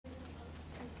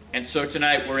And so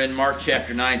tonight we're in Mark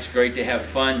chapter 9. It's great to have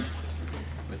fun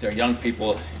with our young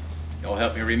people. You'll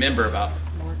help me remember about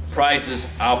prizes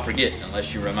I'll forget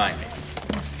unless you remind me.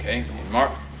 Okay, in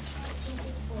Mark,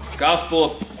 Gospel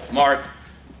of Mark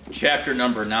chapter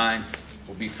number 9.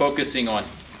 We'll be focusing on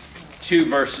 2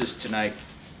 verses tonight.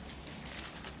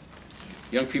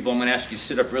 Young people, I'm going to ask you to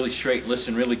sit up really straight,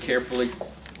 listen really carefully.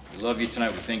 We love you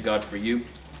tonight. We thank God for you.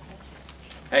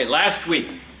 Hey, last week,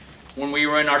 when we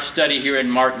were in our study here in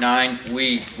Mark 9,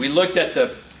 we looked at the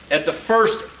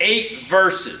first 8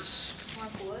 verses.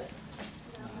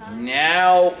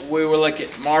 Now we will look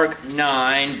at Mark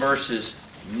 9, verses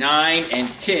 9 and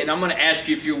 10. I'm going to ask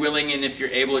you if you're willing and if you're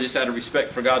able, just out of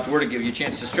respect for God's Word, to give you a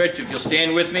chance to stretch. If you'll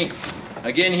stand with me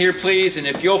again here, please. And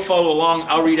if you'll follow along,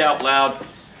 I'll read out loud.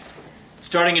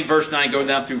 Starting in verse 9, going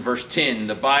down through verse 10,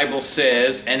 the Bible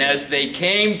says, "And as they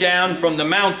came down from the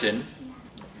mountain,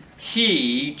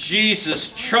 He,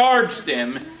 Jesus, charged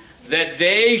them that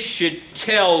they should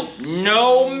tell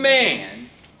no man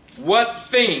what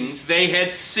things they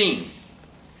had seen,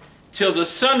 till the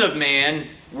Son of Man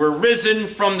were risen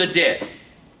from the dead.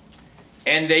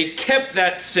 And they kept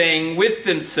that saying with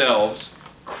themselves,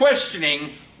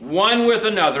 questioning one with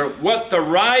another what the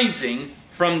rising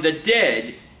from the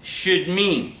dead should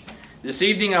mean." This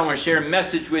evening I want to share a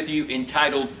message with you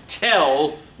entitled,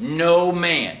 "Tell No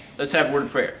Man." Let's have a word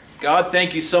of prayer. God,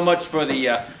 thank you so much for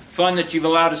the fun that you've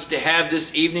allowed us to have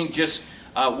this evening, just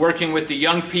working with the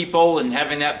young people and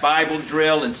having that Bible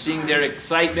drill and seeing their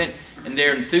excitement and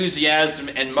their enthusiasm,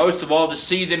 and most of all to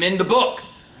see them in the book.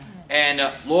 And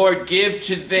Lord, give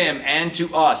to them and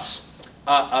to us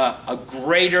a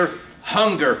greater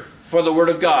hunger for the Word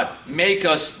of God. Make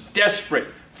us desperate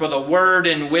for the Word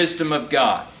and wisdom of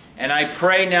God. And I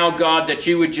pray now, God, that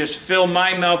you would just fill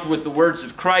my mouth with the words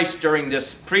of Christ during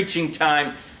this preaching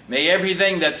time. May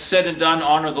everything that's said and done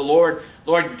honor the Lord.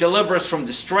 Lord, deliver us from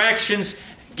distractions.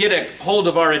 Get a hold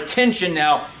of our attention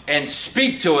now and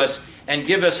speak to us and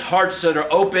give us hearts that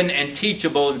are open and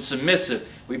teachable and submissive.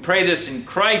 We pray this in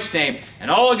Christ's name.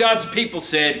 And all of God's people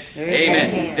said,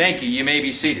 Amen. Thank you. You may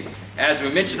be seated. As we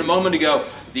mentioned a moment ago,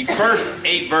 the first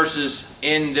 8 verses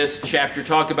in this chapter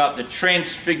talk about the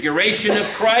transfiguration of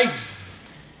Christ.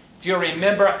 If you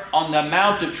remember, on the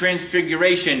Mount of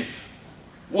Transfiguration,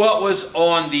 what was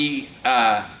on the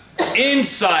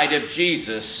inside of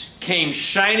Jesus came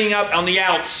shining up on the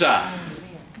outside.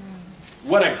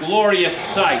 What a glorious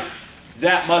sight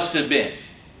that must have been.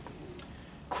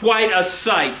 Quite a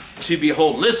sight to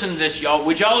behold. Listen to this, y'all.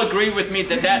 Would y'all agree with me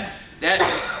that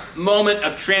moment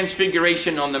of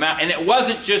transfiguration on the mountain, and it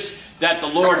wasn't just that the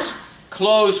Lord's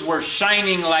clothes were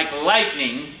shining like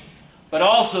lightning, but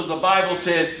also the Bible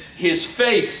says His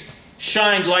face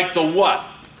shined like the what?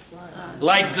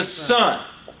 Like the sun.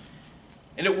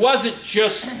 And it wasn't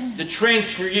just the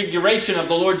transfiguration of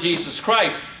the Lord Jesus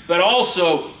Christ, but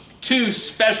also 2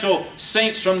 special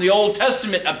saints from the Old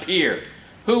Testament appeared.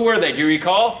 Who were they? Do you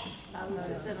recall?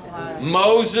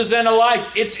 Moses and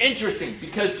Elijah. It's interesting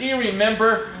because do you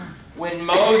remember when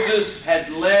Moses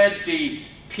had led the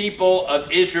people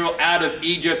of Israel out of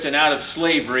Egypt and out of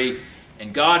slavery,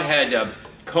 and God had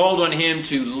called on him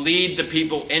to lead the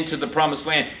people into the promised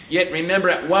land? Yet remember,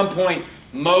 at one point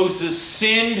Moses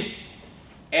sinned,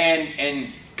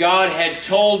 and God had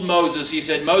told Moses, He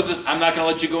said, "Moses, I'm not going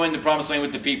to let you go in the promised land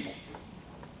with the people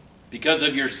because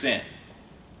of your sin."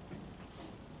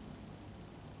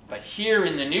 But here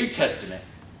in the New Testament,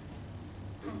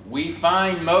 we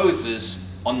find Moses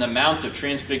on the Mount of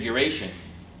Transfiguration,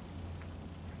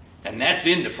 and that's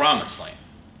in the promised land.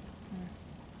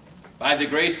 By the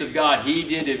grace of God, he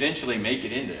did eventually make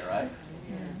it in there, right?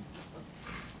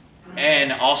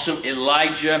 And also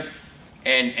Elijah,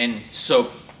 and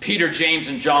so Peter, James,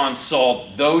 and John saw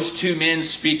those 2 men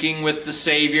speaking with the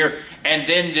Savior, and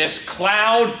then this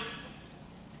cloud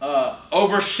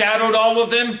overshadowed all of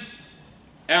them,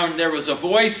 and there was a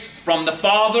voice from the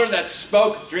Father that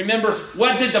spoke. Remember,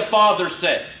 what did the Father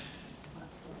say?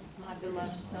 My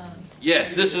beloved Son.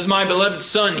 Yes, this is my beloved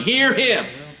Son. Hear Him.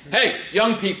 Hey,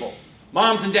 young people,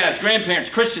 moms and dads, grandparents,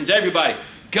 Christians, everybody,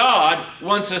 God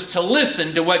wants us to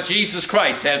listen to what Jesus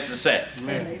Christ has to say.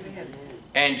 Amen.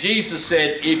 And Jesus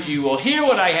said, if you will hear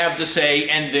what I have to say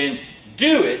and then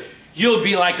do it, you'll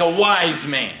be like a wise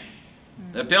man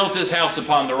that built his house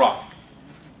upon the rock.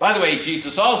 By the way,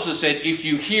 Jesus also said, if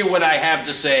you hear what I have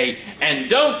to say and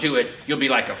don't do it, you'll be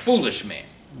like a foolish man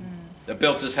that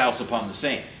built his house upon the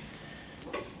sand.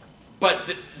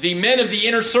 But the men of the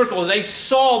inner circle, they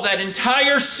saw that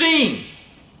entire scene.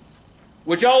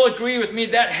 Would y'all agree with me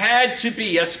that had to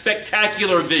be a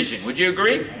spectacular vision? Would you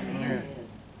agree? Yes.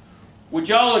 Would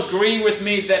y'all agree with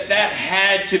me that that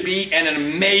had to be an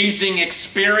amazing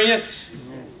experience?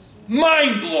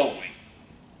 Mind-blowing.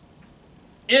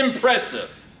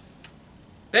 Impressive.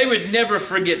 They would never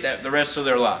forget that the rest of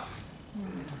their life.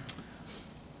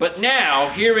 But now,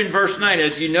 here in verse 9,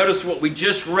 as you notice what we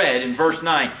just read in verse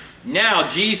 9, now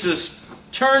Jesus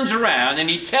turns around and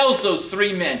he tells those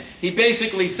three men, he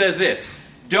basically says this,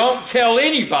 don't tell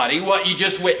anybody what you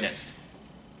just witnessed.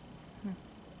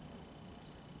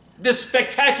 This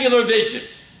spectacular vision,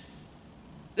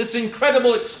 this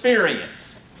incredible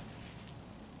experience.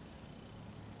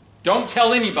 Don't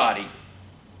tell anybody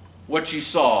what you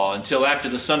saw until after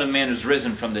the Son of Man is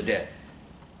risen from the dead.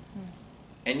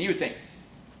 And you think,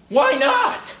 why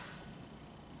not?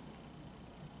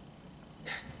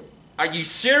 Are you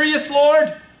serious,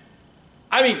 Lord?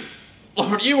 I mean,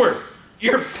 Lord,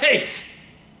 your face,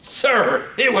 sir,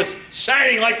 it was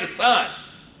shining like the sun.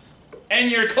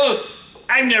 And your clothes,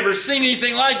 I've never seen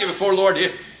anything like it before, Lord.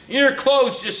 Your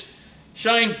clothes just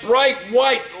shine bright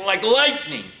white like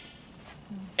lightning.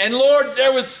 And Lord,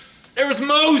 there was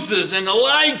Moses and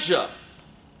Elijah.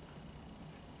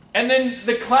 And then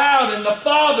the cloud and the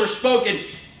Father spoke, and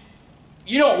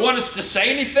you don't want us to say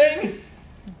anything?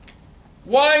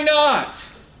 Why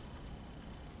not?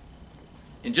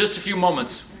 In just a few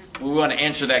moments, we want to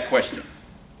answer that question.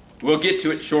 We'll get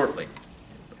to it shortly.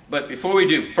 But before we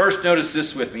do, first notice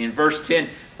this with me. In verse 10,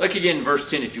 look again in verse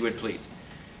 10 if you would please.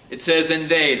 It says, and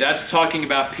they, that's talking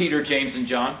about Peter, James, and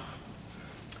John.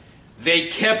 They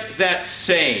kept that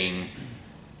saying,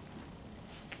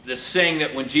 the saying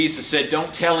that when Jesus said,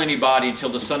 don't tell anybody until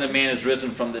the Son of Man is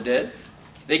risen from the dead.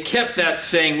 They kept that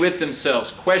saying with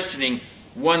themselves, questioning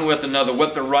one with another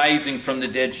what the rising from the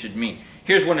dead should mean.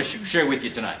 Here's what I should share with you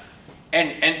tonight.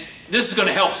 And this is going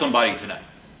to help somebody tonight.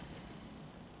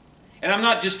 And I'm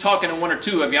not just talking to one or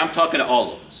two of you, I'm talking to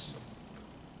all of us.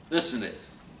 Listen to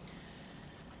this.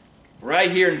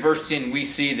 Right here in verse 10, we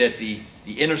see that the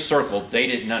inner circle, they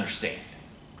didn't understand.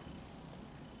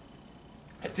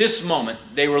 At this moment,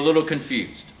 they were a little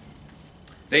confused.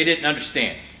 They didn't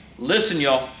understand. Listen,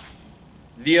 y'all.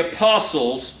 The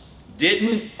apostles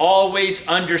didn't always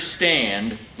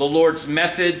understand the Lord's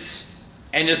methods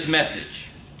and His message.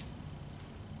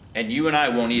 And you and I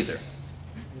won't either.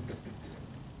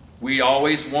 We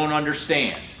always won't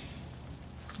understand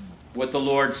what the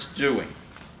Lord's doing.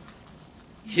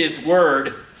 His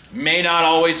word may not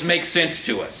always make sense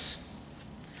to us.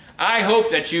 I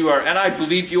hope that you are, and I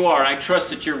believe you are, I trust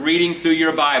that you're reading through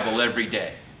your Bible every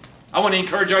day. I want to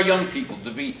encourage our young people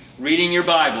to be reading your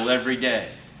Bible every day.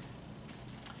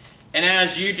 And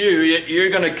as you do, you're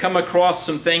going to come across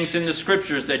some things in the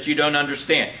Scriptures that you don't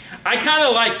understand. I kind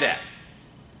of like that.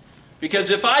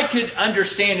 Because if I could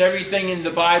understand everything in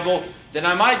the Bible, then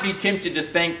I might be tempted to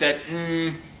think that,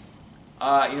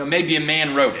 maybe a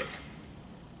man wrote it.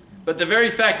 But the very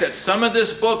fact that some of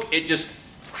this book, it's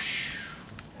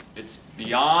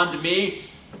beyond me,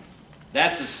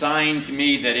 that's a sign to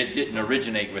me that it didn't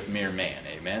originate with mere man.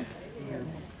 Amen?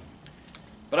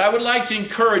 But I would like to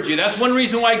encourage you. That's one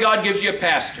reason why God gives you a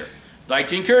pastor. I'd like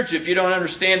to encourage you, if you don't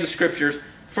understand the Scriptures,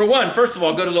 for one, first of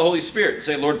all, go to the Holy Spirit and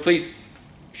say, Lord, please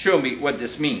show me what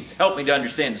this means. Help me to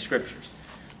understand the Scriptures.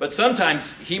 But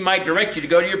sometimes He might direct you to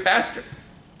go to your pastor.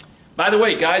 By the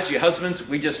way, guys, you husbands,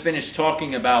 we just finished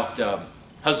talking about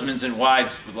husbands and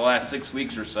wives for the last 6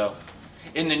 weeks or so.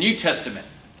 In the New Testament,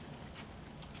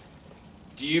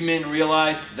 do you men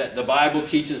realize that the Bible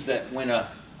teaches that when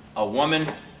a woman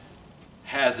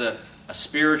has a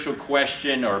spiritual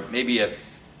question, or maybe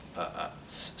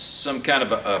some kind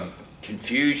of a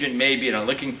confusion maybe, and are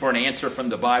looking for an answer from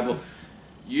the Bible,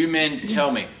 you men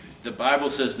tell me, the Bible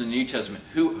says in the New Testament,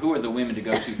 who are the women to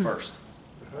go to first?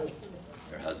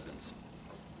 Their husbands.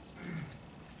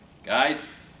 Guys,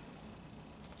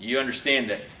 you understand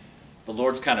that the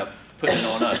Lord's kind of putting it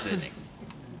on us, isn't He?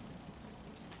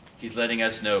 He's letting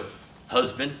us know,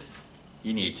 husband,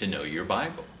 you need to know your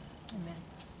Bible. Amen.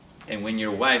 And when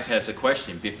your wife has a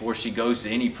question, before she goes to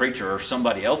any preacher or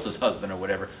somebody else's husband or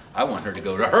whatever, I want her to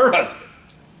go to her husband.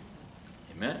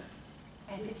 Amen.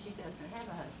 And if she doesn't have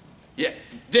a husband.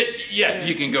 Yeah,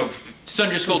 you can go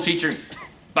Sunday school teacher.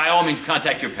 By all means,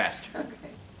 contact your pastor. Okay.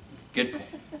 Good point.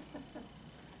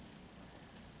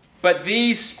 But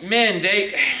these men,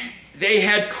 they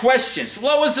had questions.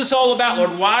 What was this all about,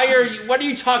 Lord? What are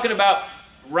you talking about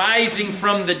rising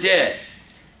from the dead?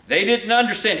 They didn't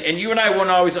understand. And you and I won't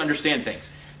always understand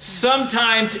things.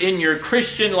 Sometimes in your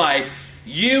Christian life,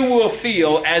 you will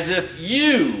feel as if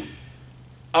you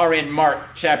are in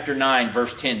Mark chapter 9,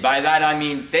 verse 10. By that I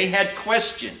mean they had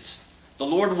questions. The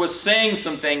Lord was saying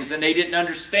some things and they didn't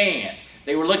understand.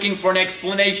 They were looking for an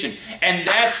explanation. And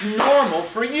that's normal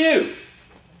for you.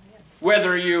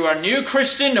 Whether you are a new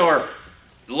Christian or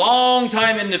long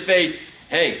time in the faith,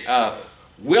 hey,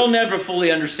 we'll never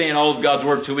fully understand all of God's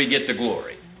Word till we get to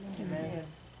glory. Amen.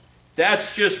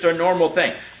 That's just a normal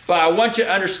thing. But I want you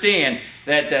to understand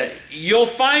that you'll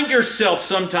find yourself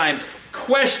sometimes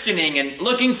questioning and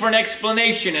looking for an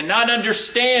explanation and not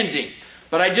understanding.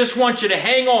 But I just want you to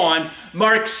hang on.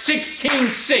 Mark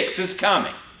 16:6 is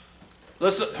coming.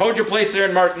 Let's hold your place there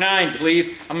in Mark 9, please.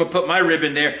 I'm going to put my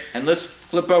ribbon there, and let's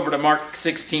flip over to Mark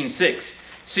 16:6.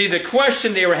 See, the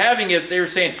question they were having is, they were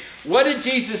saying, what did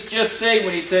Jesus just say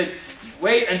when he said,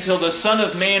 wait until the Son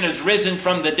of Man is risen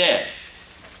from the dead?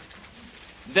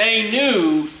 They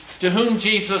knew to whom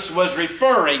Jesus was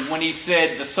referring when he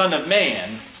said the Son of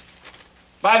Man.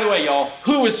 By the way, y'all,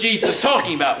 who was Jesus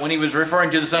talking about when he was referring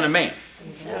to the Son of Man?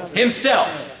 Himself.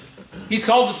 He's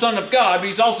called the Son of God, but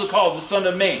he's also called the Son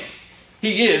of Man.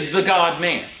 He is the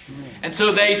God-man. And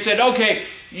so they said, okay,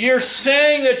 you're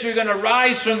saying that you're going to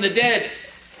rise from the dead.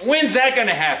 When's that going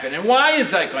to happen? And why is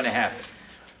that going to happen?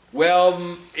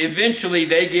 Well, eventually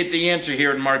they get the answer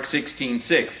here in Mark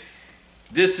 16:6.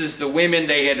 This is the women.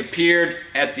 They had appeared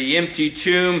at the empty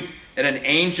tomb, and an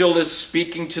angel is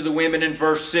speaking to the women in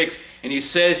verse 6, and he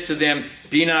says to them,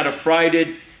 be not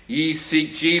affrighted. Ye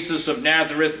seek Jesus of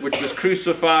Nazareth, which was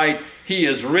crucified. He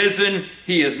is risen.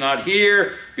 He is not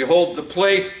here. Behold the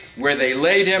place where they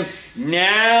laid him.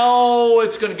 Now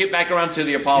it's going to get back around to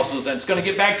the apostles, and it's going to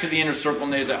get back to the inner circle,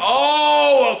 and they say,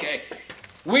 oh, okay.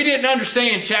 We didn't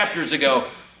understand chapters ago,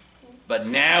 but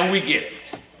now we get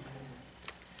it.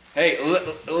 Hey,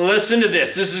 listen to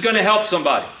this. This is going to help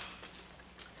somebody.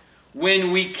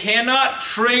 When we cannot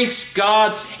trace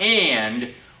God's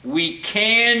hand, we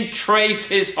can trace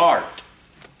his heart.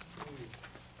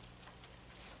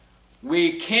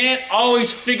 We can't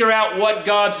always figure out what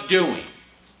God's doing.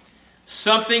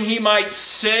 Something he might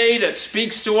say that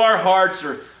speaks to our hearts,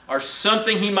 or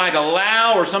something he might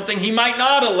allow, or something he might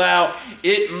not allow,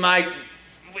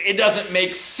 it doesn't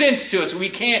make sense to us. We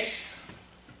can't,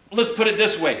 let's put it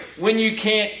this way. When you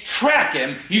can't track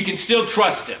him, you can still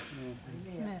trust him.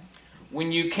 Amen.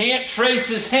 When you can't trace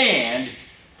his hand,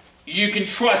 you can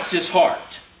trust his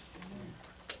heart.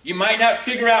 You might not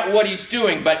figure out what he's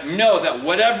doing, but know that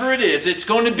whatever it is, it's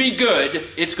going to be good.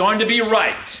 It's going to be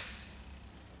right.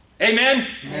 Amen?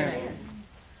 Amen.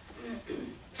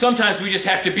 Sometimes we just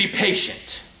have to be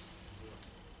patient.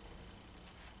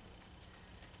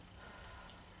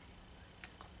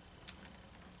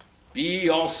 Be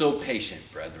also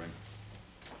patient, brethren.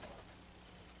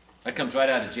 That comes right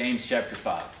out of James chapter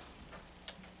 5.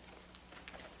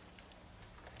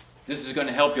 This is going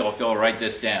to help y'all if y'all write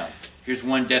this down. Here's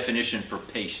one definition for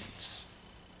patience.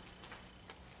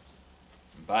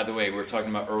 And by the way, we were talking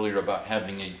about earlier about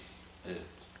having a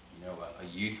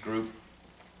youth group.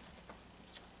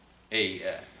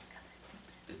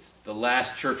 It's the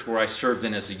last church where I served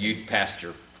in as a youth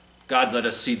pastor. God let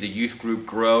us see the youth group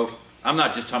grow. I'm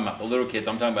not just talking about the little kids,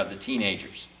 I'm talking about the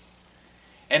teenagers.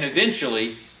 And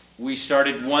eventually, we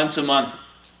started once a month,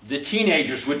 the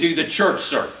teenagers would do the church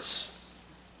service.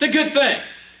 It's a good thing.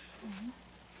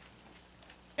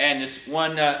 And this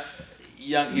one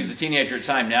he was a teenager at the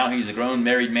time. Now he's a grown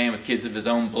married man with kids of his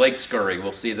own, Blake Scurry.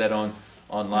 We'll see that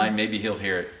online. Maybe he'll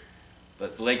hear it.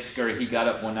 But Blake Scurry, he got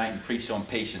up one night and preached on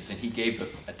patience, and he gave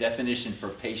a definition for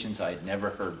patience I had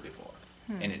never heard before.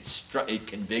 And it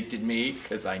convicted me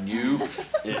because I knew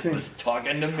it was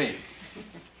talking to me.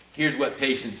 Here's what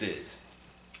patience is.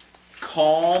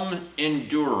 Calm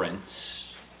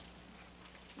endurance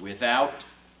without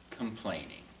complaining.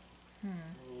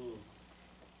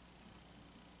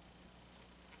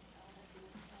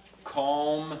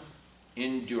 Calm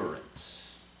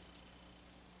endurance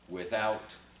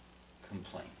without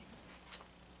complaining.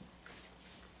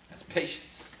 That's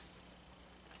patience.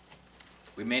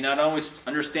 We may not always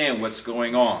understand what's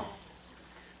going on.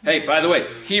 Hey, by the way,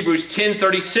 Hebrews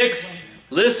 10:36.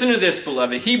 Listen to this,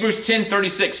 beloved. Hebrews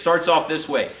 10:36 starts off this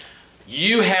way.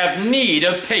 You have need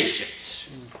of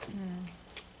patience.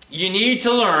 You need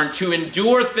to learn to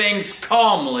endure things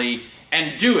calmly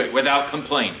and do it without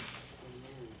complaining.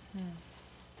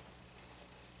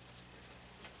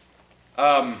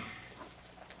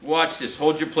 Watch this.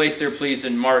 Hold your place there, please,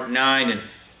 in Mark 9, and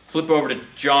flip over to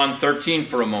John 13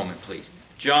 for a moment, please.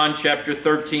 John chapter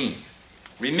 13.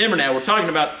 Remember now, we're talking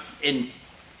about in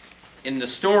the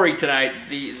story tonight,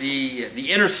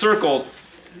 the inner circle,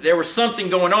 there was something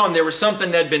going on. There was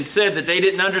something that had been said that they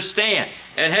didn't understand.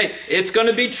 And hey, it's going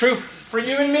to be true for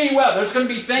you and me. Well, there's going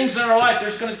to be things in our life.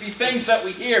 There's going to be things that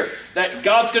we hear that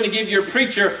God's going to give your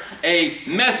preacher a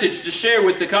message to share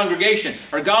with the congregation.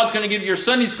 Or God's going to give your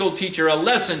Sunday school teacher a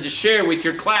lesson to share with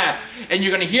your class. And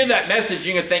you're going to hear that message and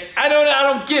you're going to think, I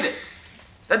don't get it.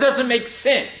 That doesn't make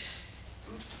sense.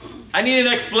 I need an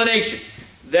explanation.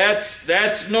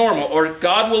 That's normal. Or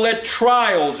God will let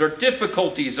trials or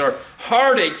difficulties or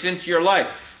heartaches into your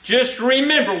life. Just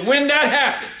remember, when that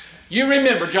happens, you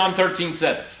remember John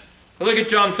 13:7. Look at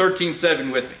John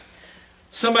 13:7 with me.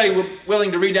 Somebody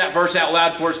willing to read that verse out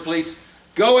loud for us, please?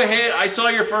 Go ahead. I saw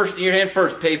your hand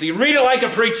first, Paisley. Read it like a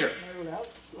preacher.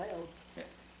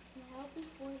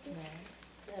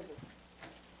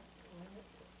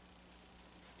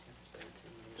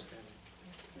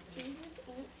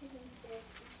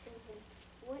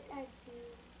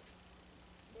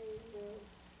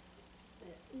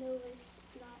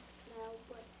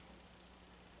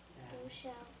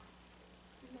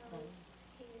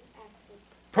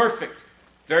 Perfect.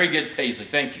 Very good, Paisley.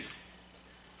 Thank you.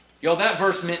 Y'all, that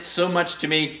verse meant so much to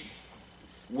me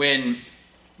when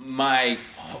my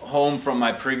home from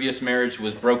my previous marriage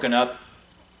was broken up.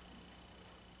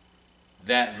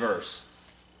 That verse.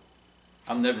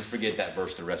 I'll never forget that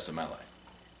verse the rest of my life.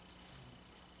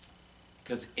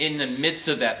 Because in the midst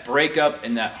of that breakup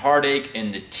and that heartache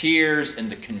and the tears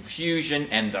and the confusion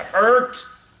and the hurt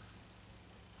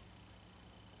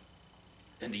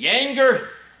and the anger,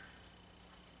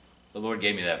 the Lord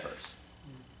gave me that verse.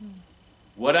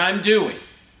 What I'm doing,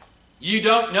 you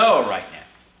don't know right now,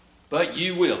 but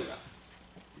you will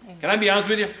know. Can I be honest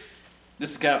with you?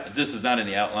 This is not in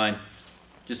the outline.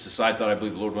 Just a side thought I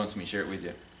believe the Lord wants me to share it with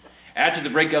you. After the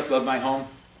breakup of my home,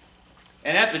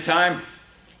 and at the time,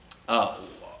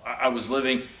 I was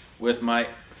living with my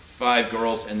 5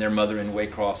 girls and their mother in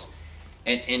Waycross,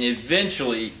 and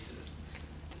eventually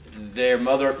their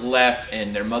mother left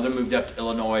and their mother moved up to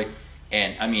Illinois.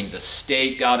 And, I mean, the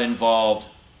state got involved.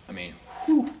 I mean,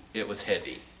 whew, it was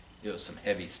heavy. It was some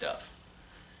heavy stuff.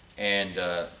 And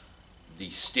the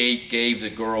state gave the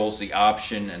girls the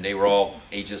option, and they were all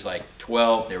ages like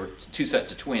 12. There were 2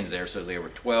 sets of twins there, so they were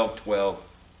 12, 12,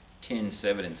 10,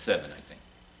 7, and 7, I think.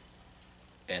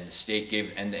 And the state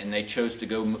gave, and they chose to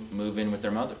go move in with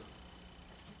their mother.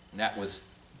 And that was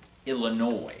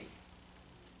Illinois.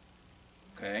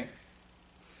 Okay?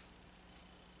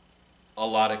 A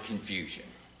lot of confusion,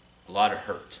 a lot of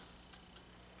hurt,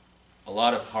 a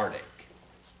lot of heartache.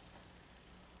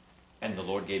 And the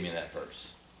Lord gave me that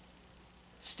verse.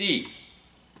 Steve,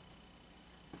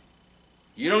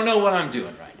 you don't know what I'm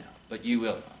doing right now, but you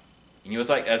will know. And it was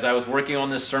like, as I was working on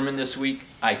this sermon this week,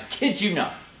 I kid you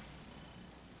not,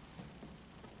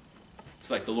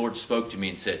 it's like the Lord spoke to me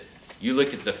and said, you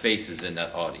look at the faces in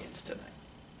that audience tonight.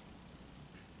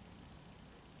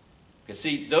 Because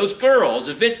see, those girls,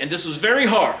 and this was very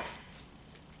hard,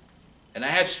 and I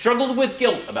have struggled with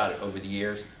guilt about it over the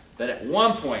years, that at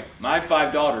one point, my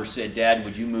 5 daughters said, Dad,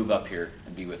 would you move up here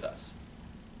and be with us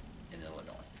in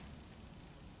Illinois?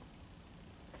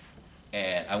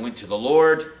 And I went to the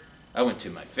Lord, I went to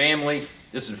my family.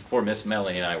 This was before Miss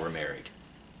Melanie and I were married.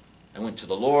 I went to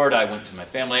the Lord, I went to my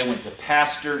family, I went to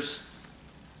pastors.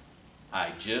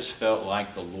 I just felt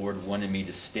like the Lord wanted me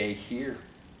to stay here.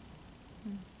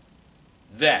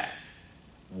 That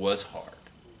was hard.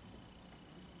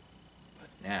 But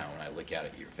now when I look out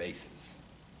at your faces,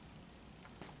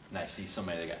 and I see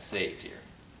somebody that got saved here,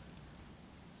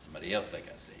 somebody else that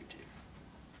got saved here,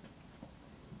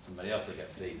 somebody else that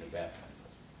got saved and baptized,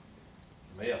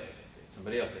 somebody else that got saved,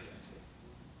 somebody else that got saved.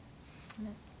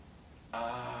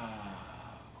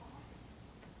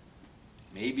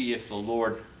 Maybe if the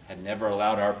Lord had never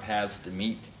allowed our paths to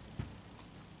meet,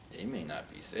 they may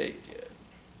not be saved yet.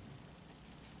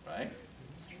 Right?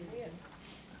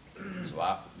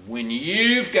 So when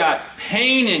you've got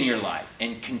pain in your life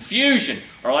and confusion,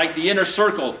 or like the inner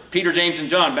circle, Peter, James, and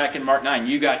John back in Mark 9,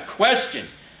 you got questions.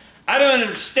 I don't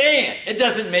understand. It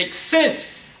doesn't make sense.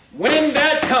 When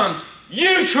that comes,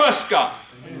 you trust God.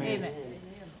 Amen.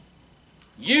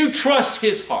 You trust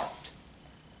His heart.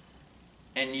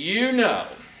 And you know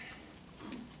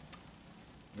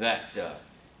that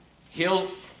He'll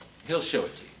show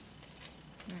it to you.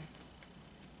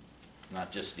 Not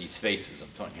just these faces I'm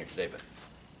talking here today, but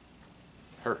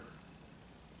hurt.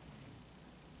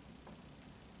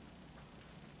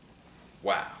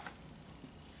 Wow.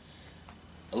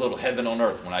 A little heaven on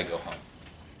earth when I go home.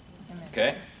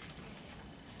 Okay?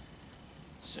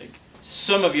 So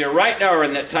some of you right now are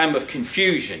in that time of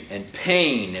confusion and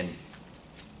pain and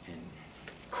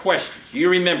questions. You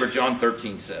remember John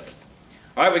 13:7.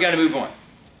 All right, we got to move on.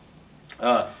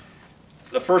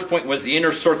 the first point was the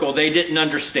inner circle. They didn't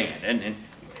understand. And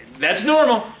that's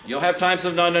normal. You'll have times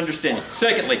of not understanding.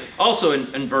 Secondly, also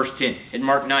in verse 10, in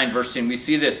Mark 9, verse 10, we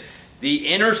see this. The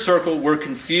inner circle were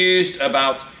confused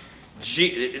about,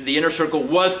 the inner circle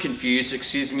was confused,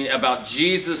 about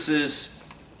Jesus's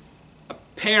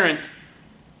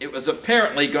it was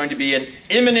apparently going to be an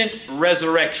imminent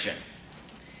resurrection.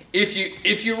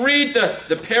 If you read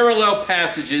the parallel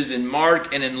passages in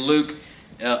Mark and in Luke,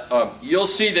 you'll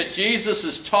see that Jesus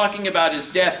is talking about his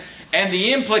death, and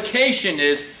the implication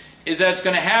is that it's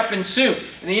going to happen soon.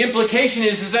 And the implication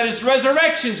is that his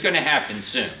resurrection is going to happen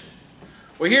soon.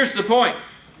 Well, here's the point.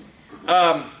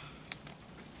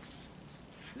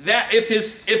 That if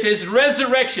his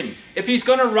resurrection, if he's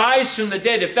going to rise from the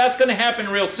dead, if that's going to happen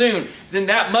real soon, then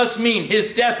that must mean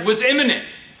his death was imminent.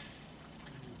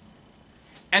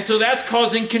 And so that's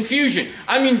causing confusion.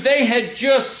 I mean, they had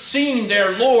just seen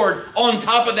their Lord on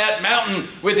top of that mountain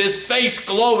with his face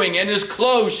glowing and his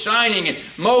clothes shining, and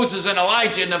Moses and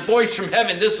Elijah and a voice from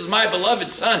heaven, "This is my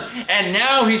beloved Son." And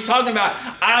now he's talking about,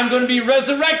 "I'm going to be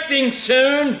resurrecting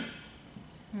soon."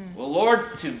 Well,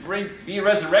 Lord, to be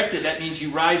resurrected, that means you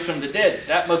rise from the dead.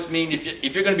 That must mean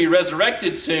if you're going to be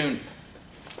resurrected soon,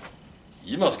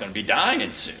 you must going to be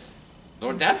dying soon.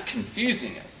 Lord, that's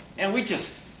confusing us. And we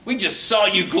just saw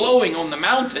you glowing on the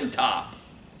mountaintop.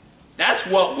 That's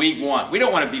what we want. We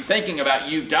don't want to be thinking about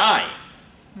you dying.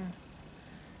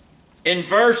 In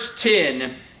verse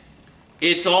 10,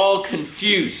 it's all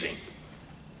confusing.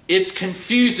 It's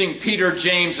confusing Peter,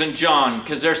 James, and John,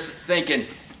 because they're thinking,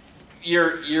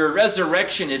 your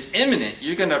resurrection is imminent.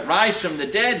 You're going to rise from the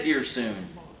dead here soon.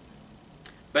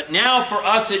 But now for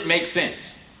us it makes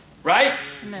sense. Right?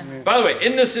 Amen. By the way,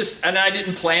 isn't this, and I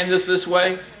didn't plan this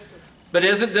way, but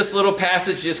isn't this little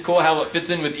passage just cool how it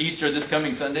fits in with Easter this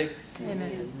coming Sunday?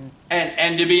 Amen.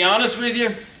 And to be honest with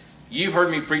you, you've heard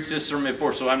me preach this sermon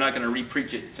before, so I'm not going to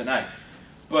re-preach it tonight.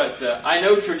 But I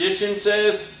know tradition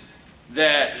says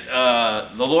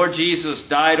that the Lord Jesus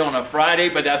died on a Friday,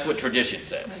 but that's what tradition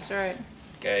says. That's right.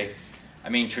 Okay? I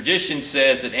mean, tradition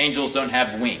says that angels don't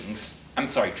have wings. I'm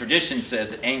sorry, tradition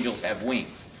says that angels have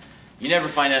wings. You never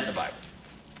find that in the Bible.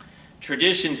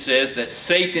 Tradition says that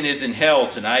Satan is in hell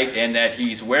tonight and that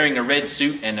he's wearing a red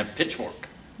suit and a pitchfork.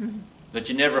 But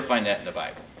you never find that in the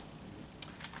Bible.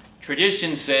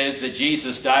 Tradition says that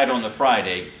Jesus died on the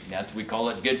Friday. That's, we call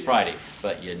it Good Friday.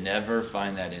 But you never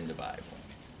find that in the Bible.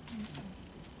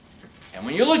 And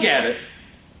when you look at it,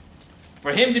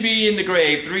 for him to be in the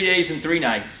grave 3 days and 3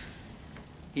 nights,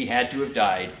 he had to have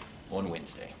died on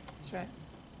Wednesday. That's right.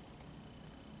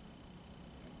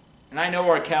 And I know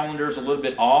our calendar's a little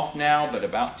bit off now, but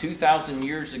about 2,000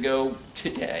 years ago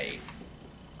today,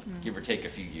 give or take a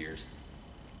few years,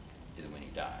 is when he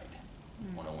died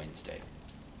on a Wednesday.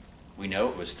 We know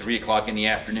it was 3 o'clock in the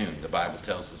afternoon. The Bible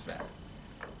tells us that.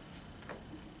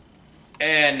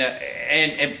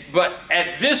 But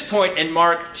at this point in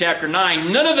Mark chapter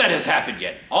 9, none of that has happened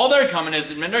yet. All they're coming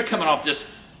off this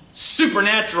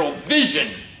supernatural vision,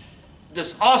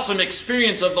 this awesome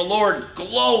experience of the Lord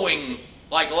glowing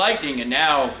like lightning, and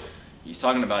now he's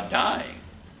talking about dying.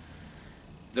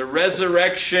 The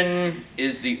resurrection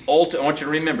is the ultimate. I want you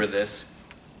to remember this.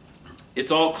 It's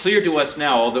all clear to us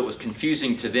now, although it was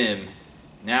confusing to them.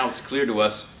 Now it's clear to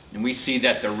us. And we see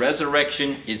that the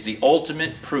resurrection is the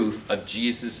ultimate proof of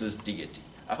Jesus' deity.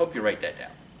 I hope you write that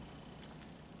down.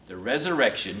 The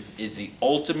resurrection is the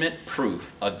ultimate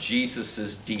proof of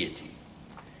Jesus' deity.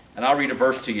 And I'll read a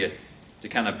verse to you to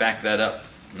kind of back that up.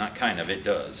 Not kind of, it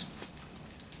does.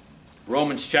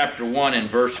 Romans chapter 1 and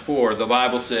verse 4, the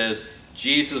Bible says,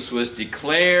 Jesus was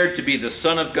declared to be the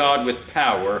Son of God with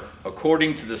power,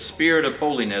 according to the Spirit of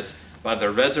holiness, by the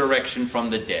resurrection from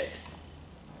the dead.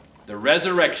 The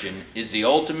resurrection is the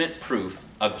ultimate proof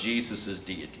of Jesus'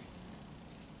 deity.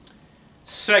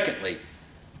 Secondly,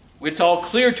 it's all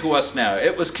clear to us now.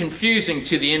 It was confusing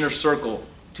to the inner circle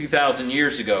 2,000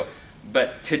 years ago,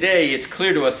 but today it's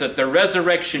clear to us that the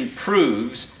resurrection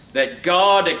proves that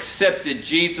God accepted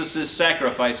Jesus'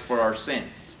 sacrifice for our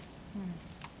sins.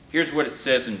 Here's what it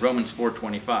says in Romans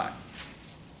 4:25.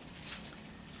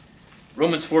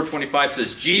 Romans 4:25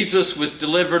 says, Jesus was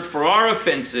delivered for our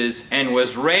offenses and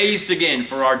was raised again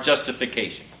for our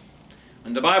justification.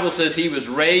 When the Bible says he was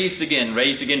raised again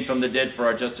from the dead for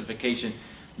our justification,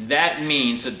 that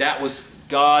means that was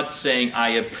God saying, I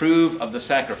approve of the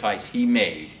sacrifice he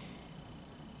made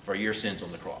for your sins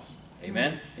on the cross.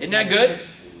 Amen? Isn't that good?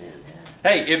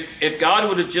 Hey, if God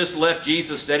would have just left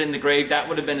Jesus dead in the grave, that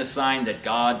would have been a sign that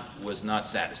God was not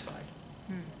satisfied.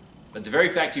 But the very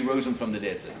fact he rose him from the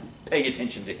dead said, pay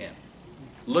attention to him.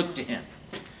 Look to him.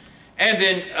 And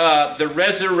then the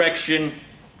resurrection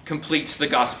completes the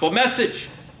gospel message.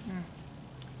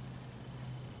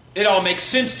 It all makes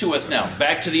sense to us now.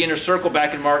 Back to the inner circle,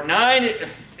 back in Mark 9,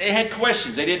 they had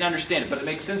questions. They didn't understand it, but it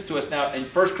makes sense to us now. In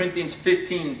 1 Corinthians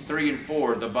 15, 3 and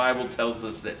 4, the Bible tells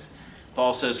us this.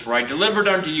 Paul says, "For I delivered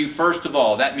unto you first of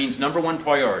all." That means number one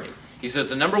priority. He says,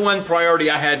 the number one priority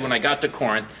I had when I got to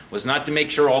Corinth was not to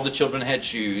make sure all the children had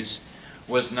shoes,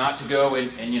 was not to go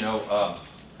and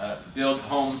build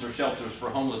homes or shelters for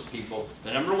homeless people.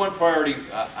 The number one priority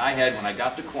I had when I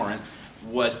got to Corinth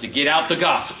was to get out the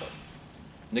gospel.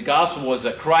 And the gospel was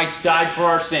that Christ died for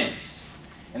our sins,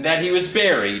 and that he was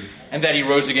buried, and that he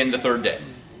rose again the third day.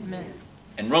 Amen.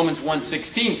 And Romans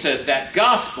 1:16 says that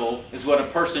gospel is what a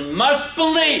person must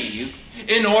believe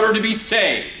in order to be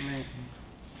saved. Amen.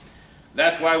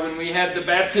 That's why when we had the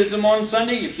baptism on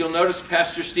Sunday, if you'll notice,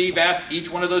 Pastor Steve asked each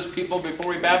one of those people before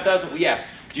we baptized them, we asked,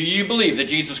 do you believe that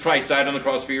Jesus Christ died on the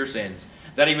cross for your sins,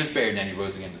 that he was buried, and he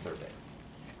rose again the third day?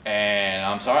 And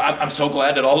I'm sorry, I'm so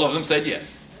glad that all of them said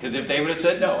yes. Because if they would have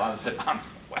said no, I would have said,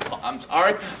 I'm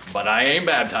sorry, but I ain't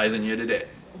baptizing you today.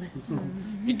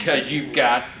 Because you've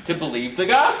got to believe the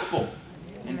gospel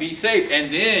and be saved.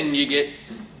 And then you get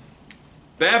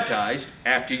baptized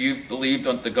after you've believed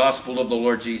on the gospel of the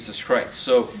Lord Jesus Christ.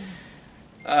 So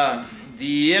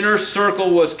the inner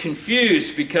circle was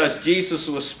confused because Jesus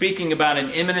was speaking about an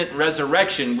imminent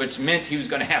resurrection, which meant he was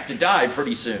going to have to die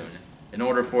pretty soon in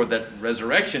order for that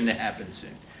resurrection to happen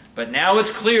soon. But now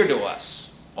it's clear to us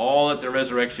all that the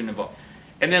resurrection involved.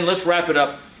 And then let's wrap it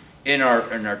up in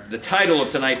the title of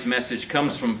tonight's message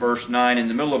comes from verse 9, in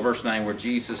the middle of verse 9, where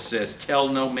Jesus says, "Tell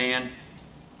no man."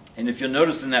 And if you'll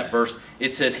notice in that verse, it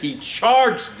says he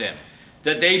charged them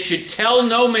that they should tell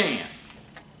no man.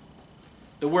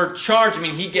 The word charge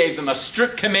means he gave them a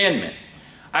strict commandment.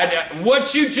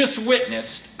 What you just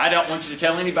witnessed, I don't want you to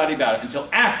tell anybody about it until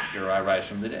after I rise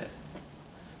from the dead.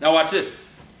 Now watch this.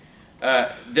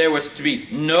 There was to be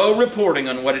no reporting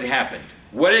on what had happened.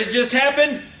 What had just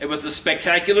happened? It was a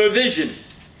spectacular vision,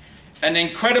 an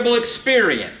incredible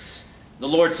experience. The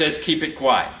Lord says, keep it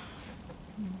quiet.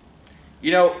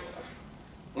 You know,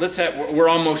 we're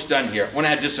almost done here. I want to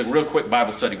have just a real quick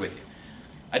Bible study with you.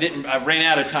 I ran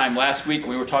out of time last week.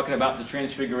 We were talking about the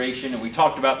transfiguration, and we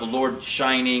talked about the Lord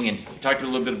shining, and we talked a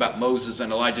little bit about Moses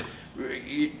and Elijah. Do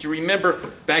you remember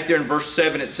back there in verse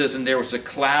 7 it says, and there was a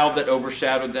cloud that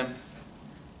overshadowed them?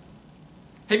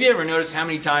 Have you ever noticed how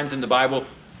many times in the Bible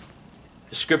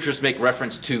the scriptures make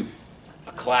reference to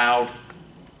a cloud?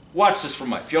 Watch this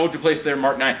from if you hold your place there in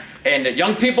Mark 9. And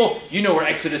young people, you know where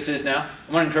Exodus is now.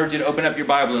 I want to encourage you to open up your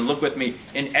Bible and look with me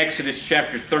in Exodus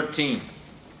chapter 13.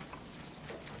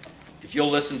 If you'll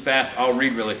listen fast, I'll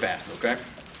read really fast, okay?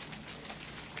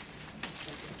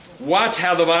 Watch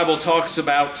how the Bible talks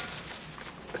about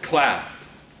a cloud.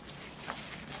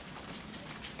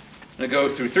 I'm going to go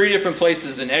through 3 different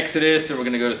places in Exodus, and we're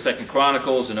going to go to 2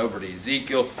 Chronicles and over to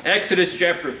Ezekiel. Exodus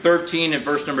chapter 13 and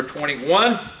verse number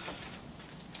 21.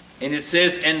 And it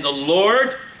says, and the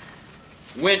Lord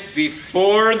went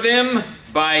before them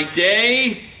by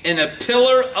day in a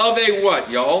pillar of a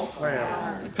what, y'all?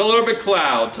 Cloud. A pillar of a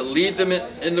cloud to lead them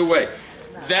in the way.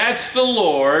 That's the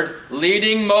Lord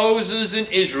leading Moses and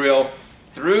Israel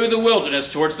through the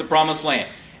wilderness towards the promised land.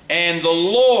 And the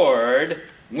Lord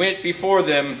went before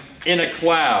them in a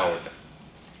cloud.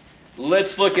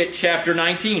 Let's look at chapter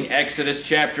 19, Exodus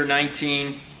chapter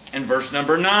 19 and verse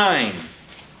number 9.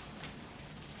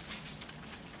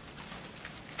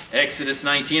 Exodus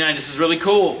 19:9. This is really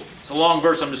cool. It's a long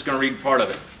verse. I'm just going to read part of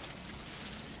it.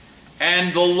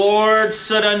 And the Lord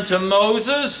said unto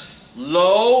Moses,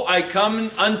 Lo, I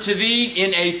come unto thee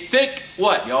in a thick,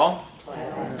 what, y'all?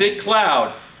 Cloud. Thick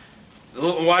cloud.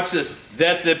 Watch this.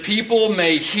 That the people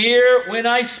may hear when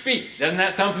I speak. Doesn't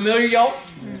that sound familiar, y'all?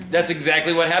 That's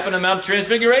exactly what happened on Mount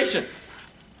Transfiguration.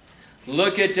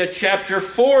 Look at chapter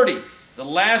 40, the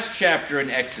last chapter in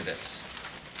Exodus.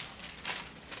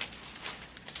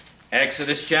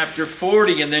 Exodus chapter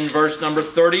 40 and then verse number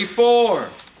 34.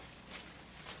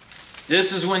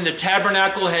 This is when the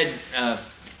tabernacle had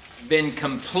been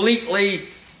completely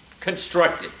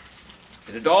constructed.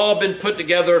 It had all been put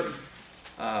together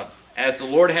as the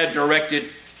Lord had directed.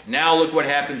 Now look what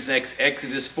happens next.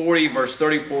 Exodus 40 verse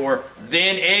 34.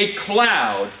 Then a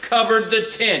cloud covered the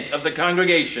tent of the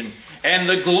congregation, and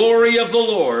the glory of the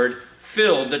Lord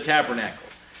filled the tabernacle.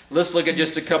 Let's look at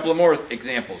just a couple of more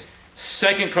examples.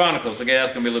 2 Chronicles. Okay,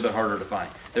 that's going to be a little bit harder to find.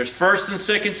 There's 1st and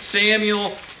 2nd Samuel,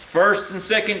 1st and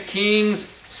 2nd Kings,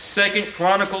 2nd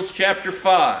Chronicles chapter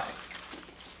 5.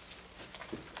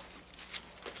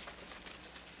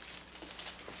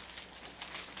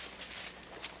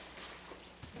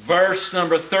 Verse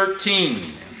number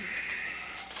 13.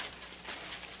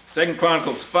 2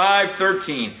 Chronicles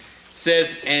 5:13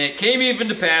 says, and it came even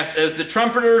to pass, as the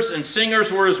trumpeters and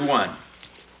singers were as one.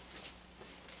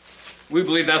 We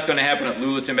believe that's going to happen at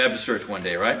Lulaton Baptist Church one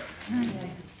day, right? Mm-hmm.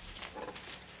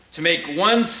 To make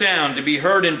one sound to be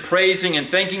heard in praising and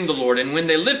thanking the Lord. And when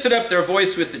they lifted up their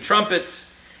voice with the trumpets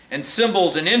and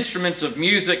cymbals and instruments of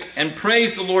music and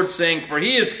praised the Lord, saying, for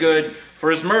he is good, for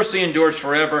his mercy endures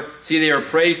forever. See, they are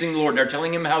praising the Lord. They're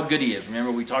telling him how good he is.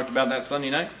 Remember we talked about that Sunday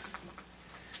night?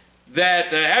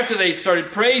 That after they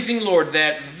started praising the Lord,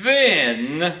 that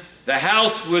then the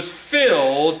house was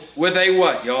filled with a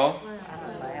what, y'all?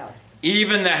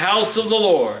 Even the house of the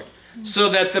Lord, so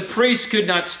that the priests could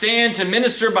not stand to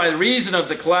minister by reason of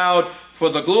the cloud, for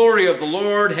the glory of the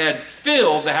Lord had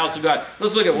filled the house of God.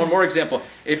 Let's look at one more example.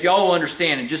 If y'all will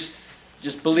understand, and just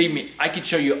believe me, I could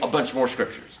show you a bunch more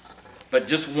scriptures. But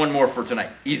just one more for tonight.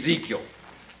 Ezekiel.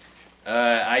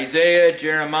 Isaiah,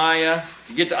 Jeremiah. If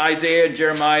you get to Isaiah and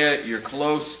Jeremiah, you're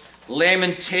close.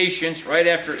 Lamentations, right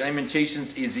after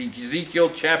Lamentations is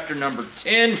Ezekiel chapter number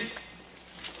 10.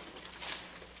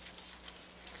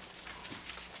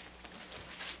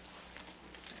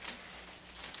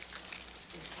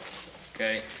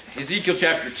 Okay, Ezekiel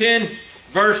chapter 10,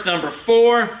 verse number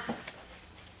 4.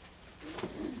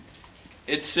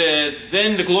 It says,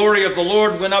 then the glory of the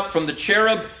Lord went up from the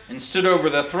cherub and stood over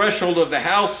the threshold of the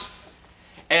house,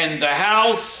 and the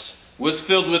house was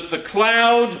filled with the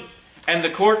cloud, and the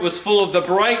court was full of the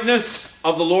brightness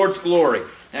of the Lord's glory.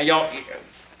 Now, y'all,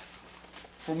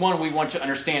 for one, we want you to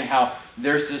understand how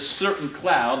there's this certain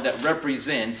cloud that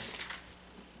represents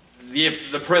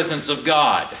the presence of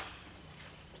God.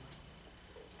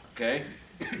 Okay?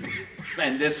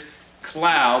 And this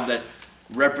cloud that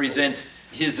represents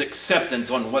his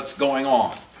acceptance on what's going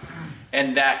on.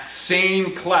 And that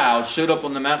same cloud showed up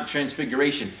on the Mount of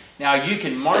Transfiguration. Now you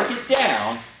can mark it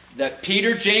down that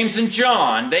Peter, James, and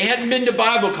John, they hadn't been to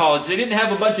Bible college. They didn't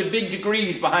have a bunch of big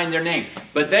degrees behind their name.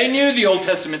 But they knew the Old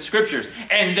Testament scriptures.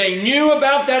 And they knew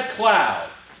about that cloud.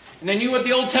 And they knew what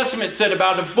the Old Testament said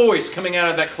about a voice coming out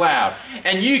of that cloud.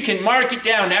 And you can mark it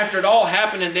down after it all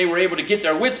happened and they were able to get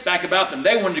their wits back about them.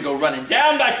 They wanted to go running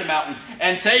down back the mountain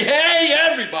and say, hey,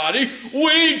 everybody,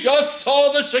 we just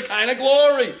saw the Shekinah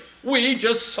glory. We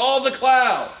just saw the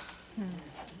cloud.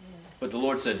 But the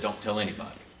Lord said, don't tell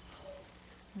anybody.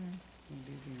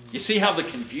 You see how the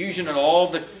confusion and all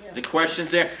the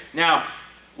questions there? Now,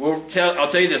 I'll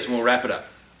tell you this and we'll wrap it up.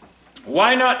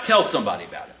 Why not tell somebody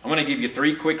about it? I'm going to give you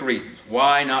 3 quick reasons.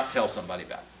 Why not tell somebody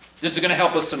about it? This is going to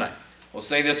help us tonight. We'll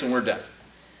say this and we're done.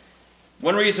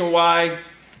 One reason why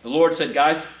the Lord said,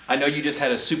 guys, I know you just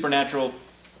had a supernatural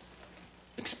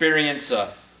experience.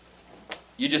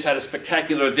 You just had a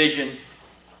spectacular vision.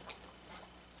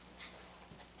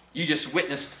 You just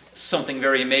witnessed something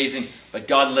very amazing. But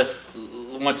God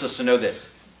wants us to know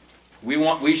this.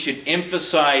 We should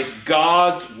emphasize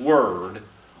God's word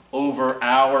over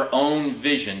our own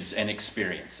visions and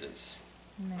experiences.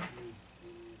 Amen.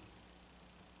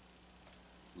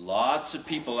 Lots of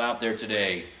people out there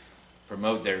today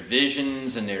promote their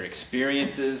visions and their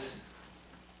experiences.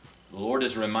 The Lord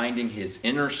is reminding his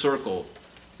inner circle,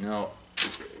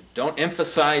 don't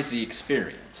emphasize the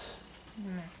experience.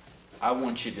 Amen. I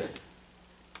want you to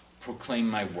proclaim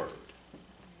my word.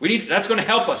 That's going to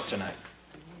help us tonight.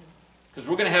 Because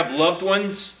we're going to have loved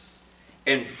ones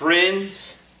and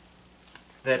friends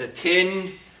that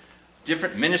attend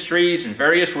different ministries and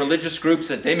various religious groups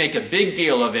that they make a big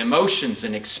deal of emotions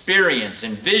and experience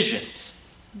and visions.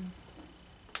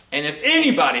 And if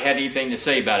anybody had anything to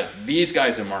say about it, these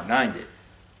guys in Mark 9 did.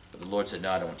 But the Lord said,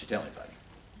 no, I don't want you to tell anybody.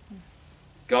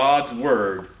 God's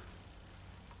word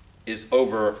is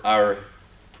over our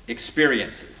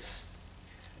experiences.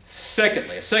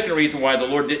 Secondly, a second reason why the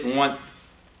Lord didn't want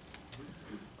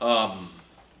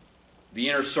the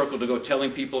inner circle to go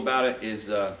telling people about it is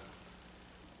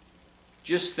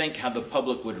just think how the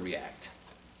public would react.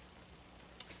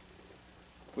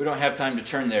 We don't have time to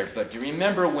turn there, but do you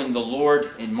remember when the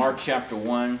Lord, in Mark chapter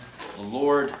 1, the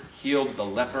Lord healed the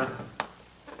leper?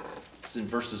 It's in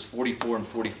verses 44 and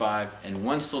 45. And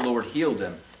once the Lord healed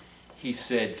him, he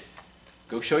said,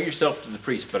 go show yourself to the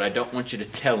priest, but I don't want you to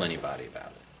tell anybody about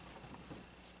it.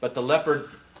 But the leper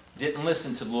didn't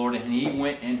listen to the Lord, and he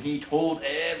went and he told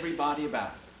everybody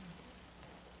about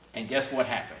it. And guess what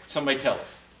happened? Somebody tell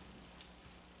us.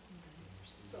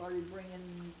 Started bringing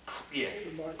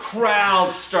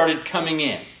crowds started coming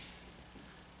in.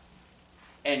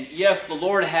 And yes, the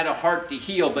Lord had a heart to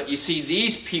heal, but you see,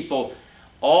 these people,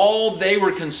 all they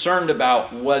were concerned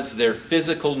about was their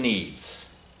physical needs.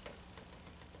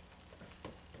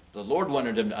 The Lord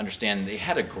wanted them to understand they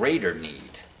had a greater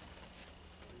need.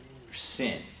 Their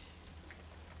sin.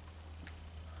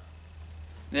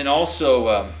 Then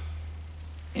also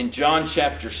in John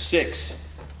chapter 6,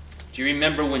 do you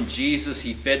remember when Jesus,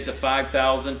 he fed the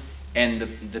 5,000 and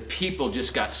the people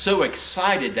just got so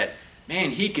excited that,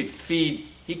 man, he could feed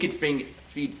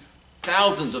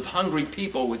thousands of hungry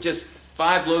people with just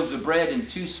 5 loaves of bread and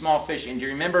 2 small fish. And do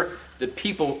you remember the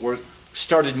people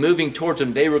started moving towards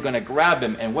him? They were going to grab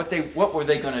him. And what were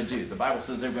they going to do? The Bible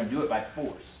says they were going to do it by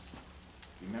force.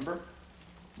 Remember?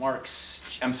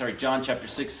 John chapter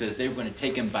 6 says they were going to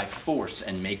take him by force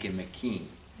and make him a king.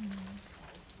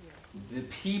 The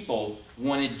people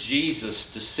wanted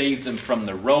Jesus to save them from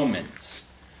the Romans.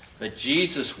 But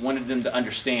Jesus wanted them to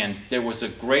understand there was a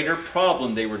greater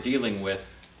problem they were dealing with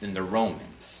than the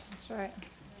Romans. That's right.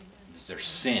 It was their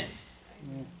sin.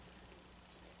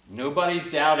 Nobody's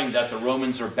doubting that the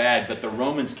Romans are bad, but the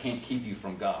Romans can't keep you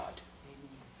from God.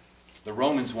 The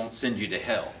Romans won't send you to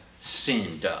hell.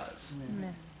 Sin does.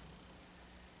 Amen.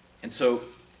 And so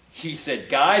he said,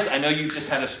 guys, I know you just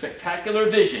had a spectacular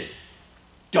vision.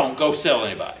 Don't go sell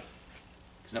anybody.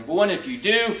 Because number one, if you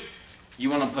do, you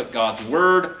want to put God's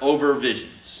word over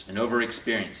visions and over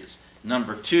experiences.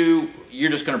 Number two,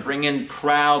 you're just going to bring in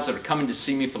crowds that are coming to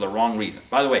see me for the wrong reason.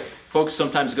 By the way, folks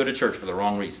sometimes go to church for the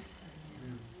wrong reason.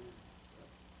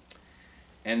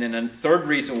 And then a third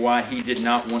reason why he did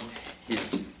not want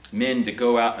his men to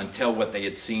go out and tell what they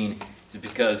had seen is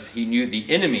because he knew the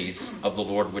enemies of the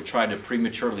Lord would try to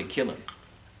prematurely kill him.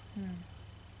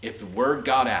 If the word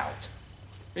got out.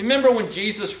 Remember when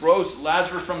Jesus rose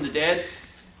Lazarus from the dead?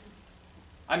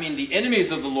 I mean, the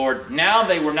enemies of the Lord, now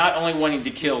they were not only wanting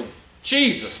to kill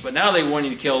Jesus, but now they wanted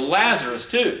to kill Lazarus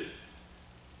too.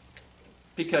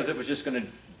 Because it was just going to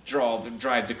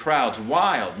drive the crowds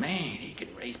wild. Man, he can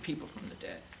raise people from the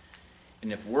dead.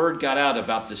 And if word got out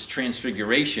about this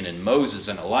transfiguration and Moses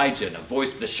and Elijah and a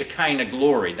voice, the Shekinah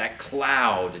glory, that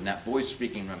cloud and that voice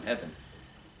speaking from heaven,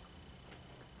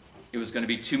 it was going to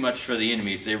be too much for the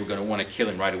enemies. They were going to want to kill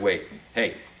him right away.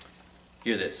 Hey,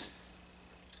 hear this.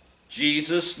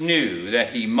 Jesus knew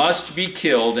that he must be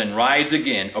killed and rise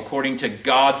again according to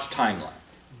God's timeline.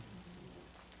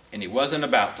 And he wasn't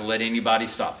about to let anybody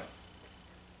stop him.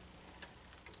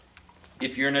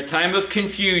 If you're in a time of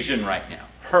confusion right now,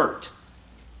 hurt,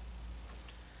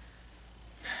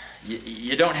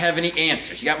 you don't have any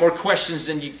answers. You got more questions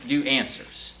than you do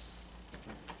answers.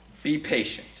 Be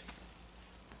patient.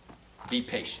 Be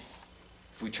patient.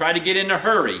 If we try to get in a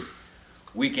hurry,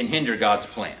 we can hinder God's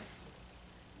plan.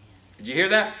 Did you hear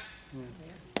that?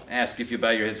 I ask if you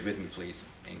bow your heads with me, please,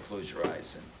 and close your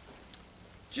eyes. And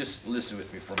just listen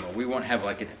with me for a moment. We won't have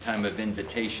like a time of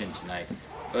invitation tonight,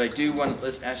 but I do want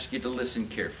to ask you to listen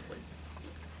carefully.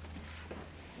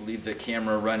 Leave the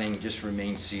camera running. Just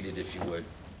remain seated if you would.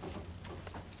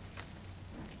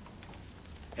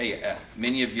 Hey,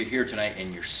 many of you here tonight,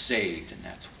 and you're saved, and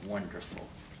that's wonderful.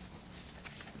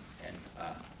 And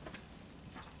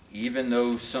even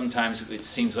though sometimes it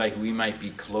seems like we might be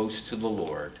close to the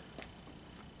Lord,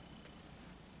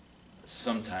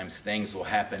 sometimes things will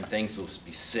happen, things will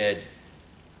be said,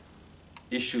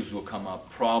 issues will come up,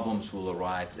 problems will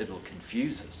arise, it'll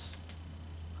confuse us.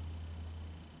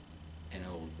 And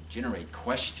it'll generate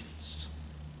questions.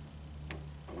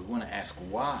 We want to ask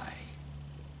why.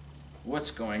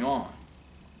 What's going on?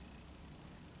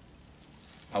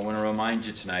 I want to remind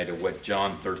you tonight of what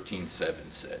John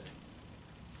 13:7 said.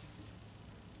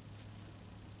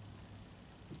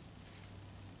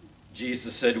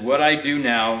 Jesus said, "What I do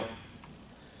now,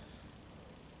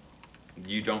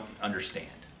 you don't understand.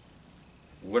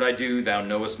 What I do, thou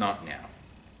knowest not now,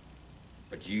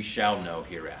 but you shall know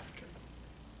hereafter."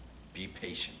 Be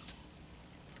patient.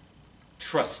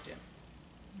 Trust him.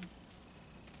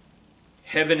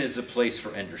 Heaven is a place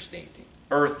for understanding.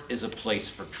 Earth is a place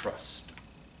for trust.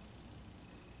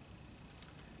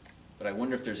 But I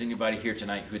wonder if there's anybody here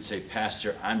tonight who would say,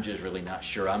 "Pastor, I'm just really not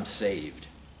sure I'm saved.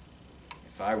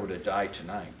 If I were to die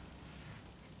tonight,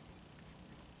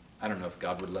 I don't know if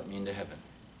God would let me into heaven.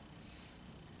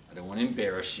 I don't want to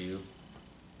embarrass you.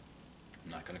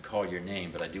 I'm not going to call your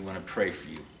name, but I do want to pray for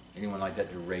you." Anyone like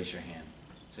that, to raise your hand.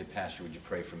 Say, "Pastor, would you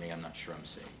pray for me? I'm not sure I'm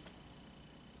saved."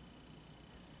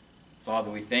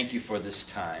 Father, we thank you for this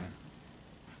time.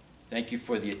 Thank you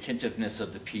for the attentiveness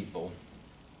of the people.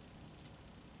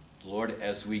 Lord,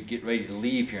 as we get ready to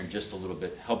leave here in just a little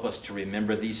bit, help us to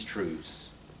remember these truths.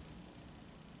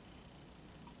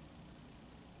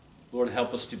 Lord,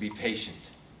 help us to be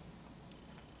patient.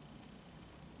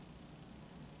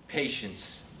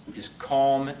 Patience is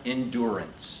calm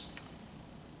endurance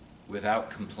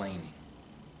without complaining.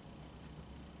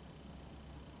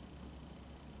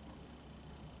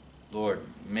 Lord,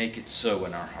 make it so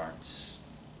in our hearts.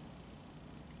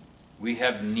 We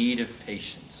have need of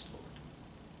patience, Lord.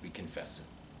 We confess it.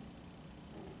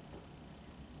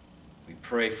 We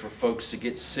pray for folks to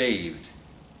get saved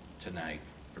tonight,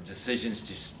 for decisions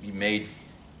to be made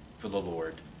for the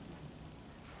Lord.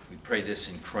 We pray this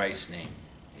in Christ's name.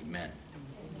 Amen.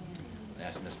 I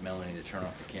ask Miss Melanie to turn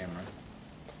off the camera.